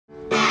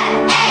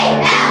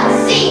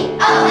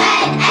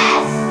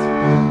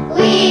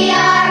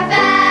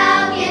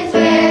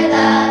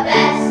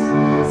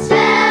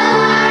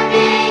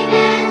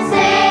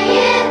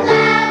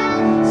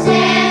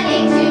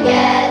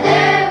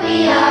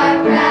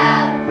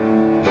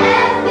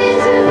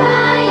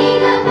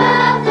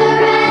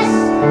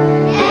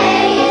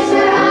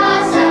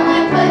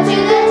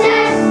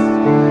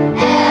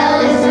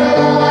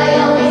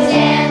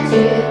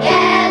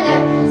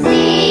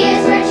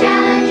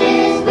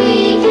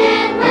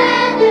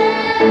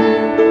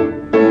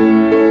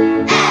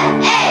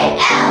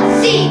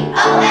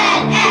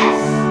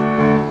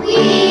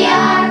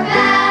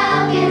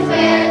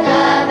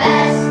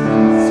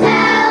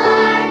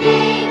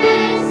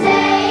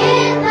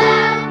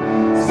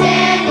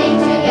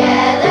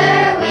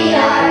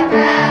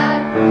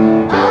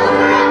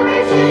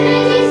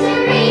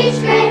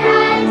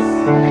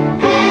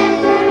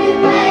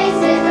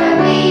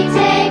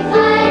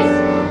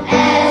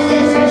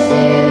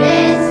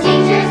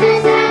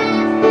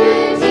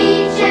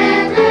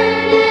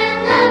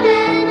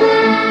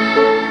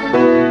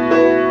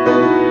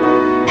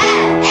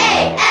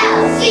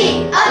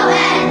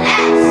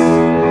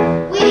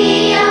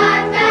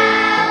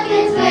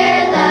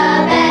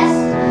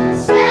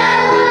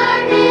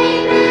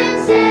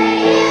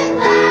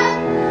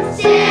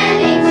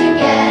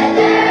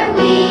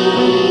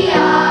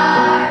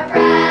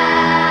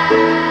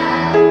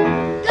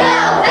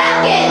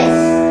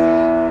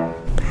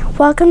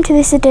Welcome to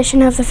this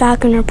edition of the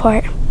Falcon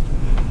Report.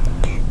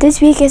 This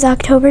week is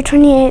October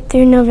 28th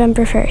through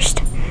November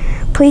 1st.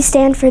 Please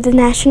stand for the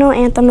national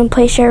anthem and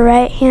place your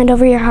right hand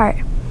over your heart.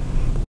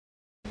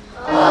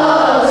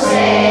 Oh,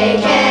 say,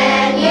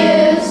 can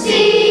you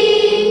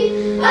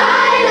see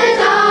by the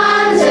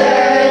dawn's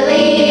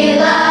early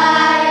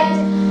light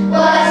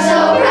what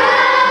so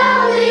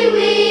proudly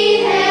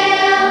we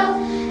hailed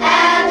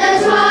at the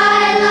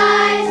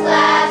twilight's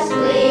last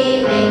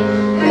gleaming,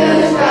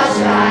 whose broad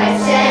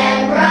stripes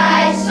and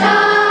bright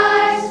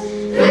stars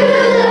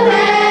through the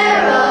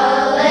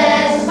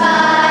perilous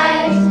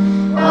fight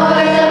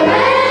o'er the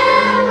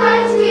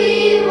ramparts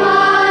we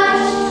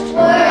watched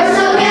were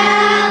so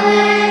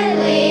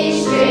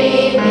gallantly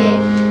streaming,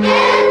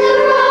 and the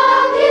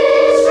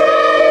rocket's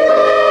red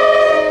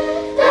glare,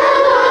 the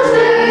bombs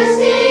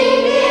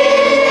bursting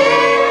in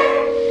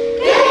air,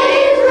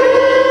 gave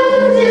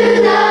proof to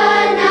the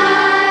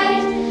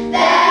night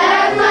that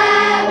our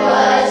flag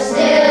was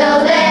still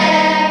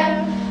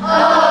there.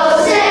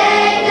 Oh,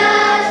 say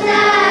does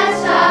that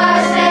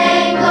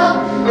star-spangled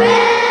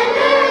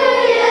banner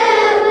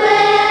yet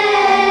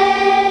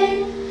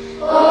wave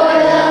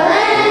o'er the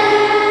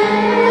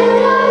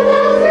land of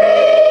the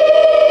free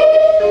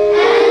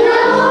and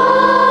the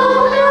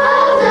home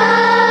of the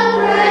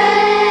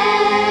brave?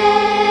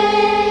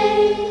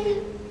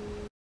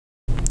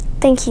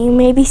 Thank you. You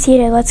may be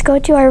seated. Let's go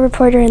to our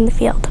reporter in the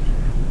field.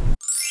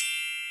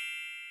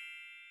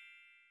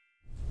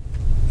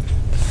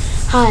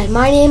 Hi,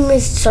 my name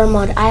is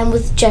Sarmad. I am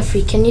with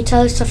Jeffrey. Can you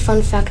tell us a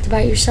fun fact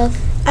about yourself?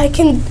 A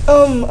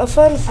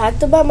fun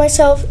fact about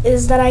myself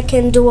is that I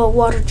can do a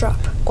water drop.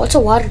 What's a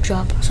water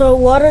drop? So a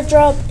water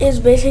drop is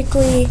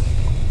basically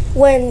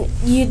when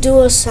you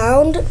do a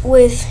sound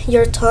with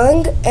your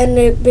tongue and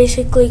it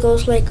basically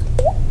goes like.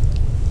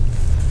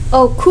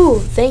 Oh, cool.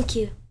 Thank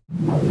you.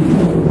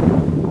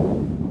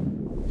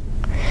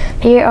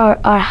 Here are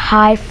our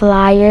high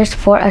flyers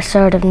for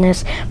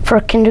assertiveness.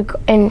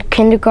 In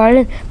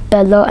kindergarten,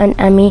 Bella and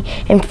Emmy.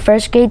 In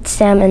first grade,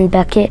 Sam and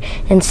Beckett.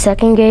 In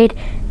second grade,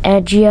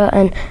 Adria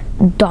and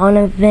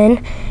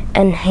Donovan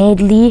and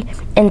Haley.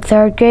 In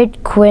third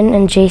grade, Quinn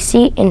and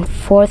JC. In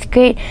fourth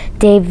grade,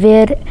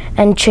 David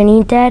and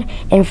Trinidad.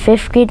 In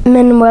fifth grade,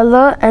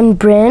 Manuela and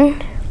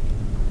Bryn.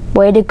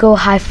 Way to go,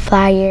 high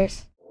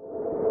flyers.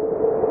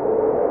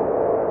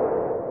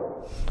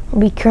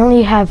 We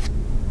currently have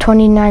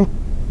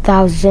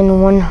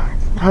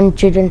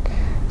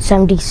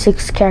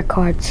 29,176 care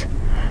cards.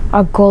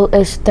 Our goal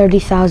is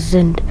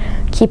 30,000.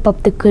 Keep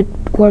up the good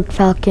work,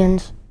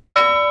 Falcons.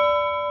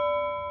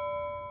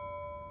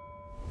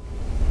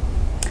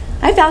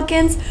 Hi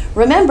Falcons!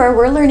 Remember,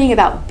 we're learning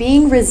about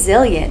being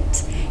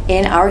resilient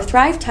in our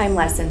Thrive Time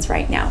lessons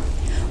right now.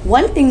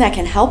 One thing that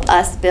can help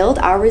us build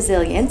our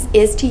resilience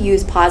is to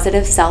use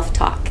positive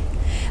self-talk.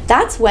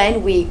 That's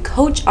when we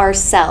coach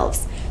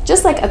ourselves,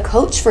 just like a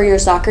coach for your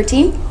soccer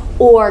team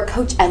or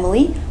Coach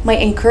Emily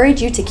might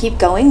encourage you to keep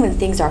going when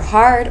things are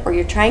hard or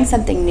you're trying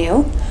something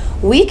new.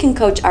 We can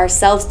coach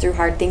ourselves through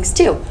hard things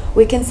too.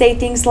 We can say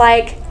things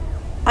like,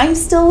 I'm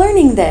still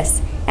learning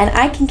this and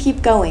I can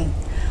keep going.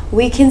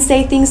 We can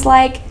say things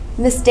like,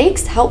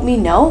 mistakes help me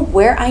know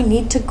where I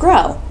need to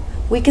grow.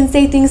 We can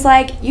say things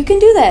like, you can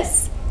do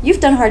this. You've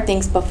done hard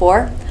things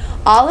before.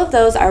 All of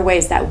those are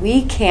ways that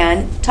we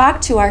can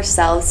talk to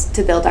ourselves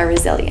to build our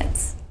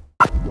resilience.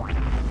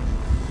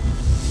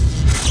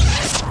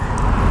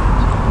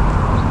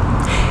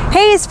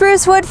 Hey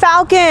Sprucewood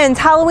Falcons!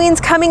 Halloween's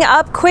coming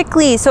up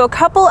quickly, so a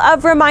couple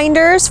of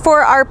reminders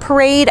for our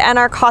parade and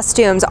our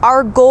costumes.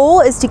 Our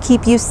goal is to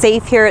keep you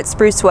safe here at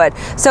Sprucewood,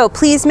 so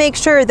please make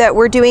sure that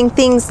we're doing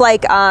things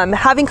like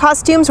having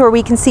costumes where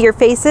we can see your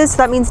faces, so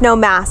that means no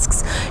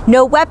masks,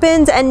 no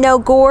weapons, and no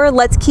gore.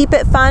 Let's keep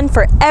it fun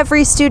for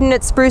every student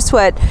at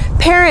Sprucewood.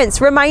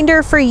 Parents,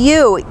 reminder for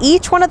you,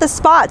 each one of the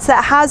spots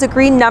that has a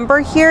green number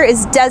here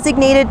is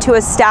designated to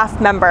a staff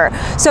member.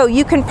 So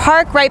you can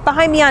park right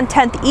behind me on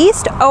 10th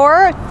East or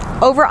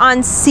over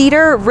on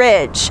Cedar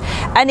Ridge.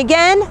 And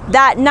again,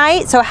 that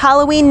night, so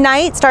Halloween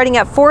night, starting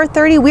at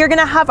 4:30, we're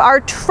gonna have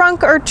our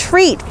trunk or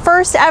treat,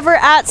 first ever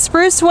at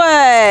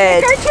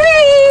Sprucewood. Trunk or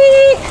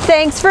treat!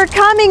 Thanks for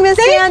coming, Miss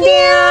Van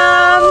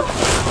Dam.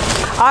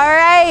 All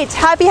right,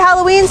 happy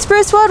Halloween,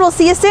 Sprucewood. We'll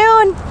see you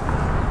soon.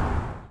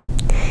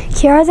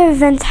 Here are the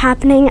events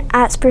happening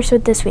at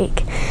Sprucewood this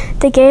week.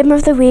 The game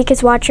of the week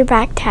is Watch Your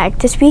Back Tag.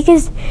 This week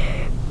is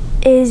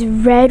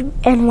Red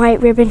and White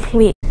Ribbon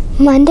Week.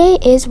 Monday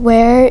is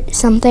Wear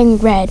Something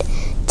Red.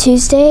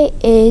 Tuesday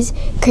is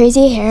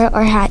Crazy Hair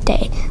or Hat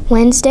Day.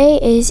 Wednesday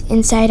is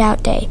Inside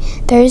Out Day.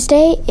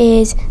 Thursday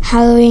is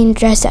Halloween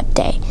Dress Up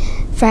Day.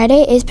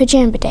 Friday is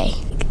Pajama Day.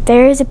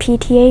 There is a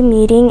PTA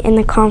meeting in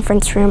the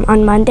conference room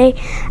on Monday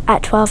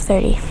at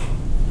 12:30.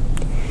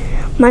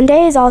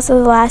 Monday is also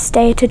the last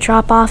day to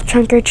drop off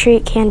trunk or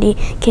treat candy.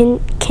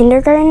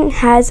 Kindergarten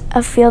has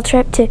a field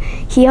trip to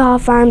Hee Haw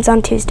Farms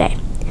on Tuesday.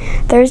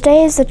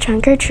 Thursday is the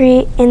trunk or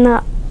treat in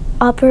the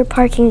upper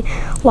parking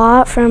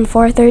lot from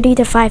 4:30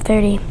 to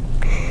 5:30.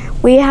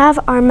 We have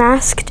our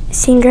masked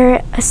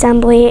singer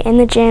assembly in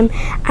the gym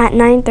at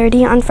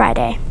 9:30 on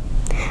Friday.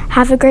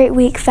 Have a great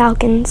week,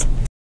 Falcons.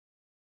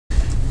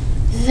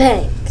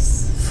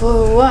 Thanks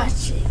for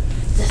watching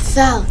the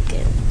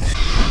Falcon.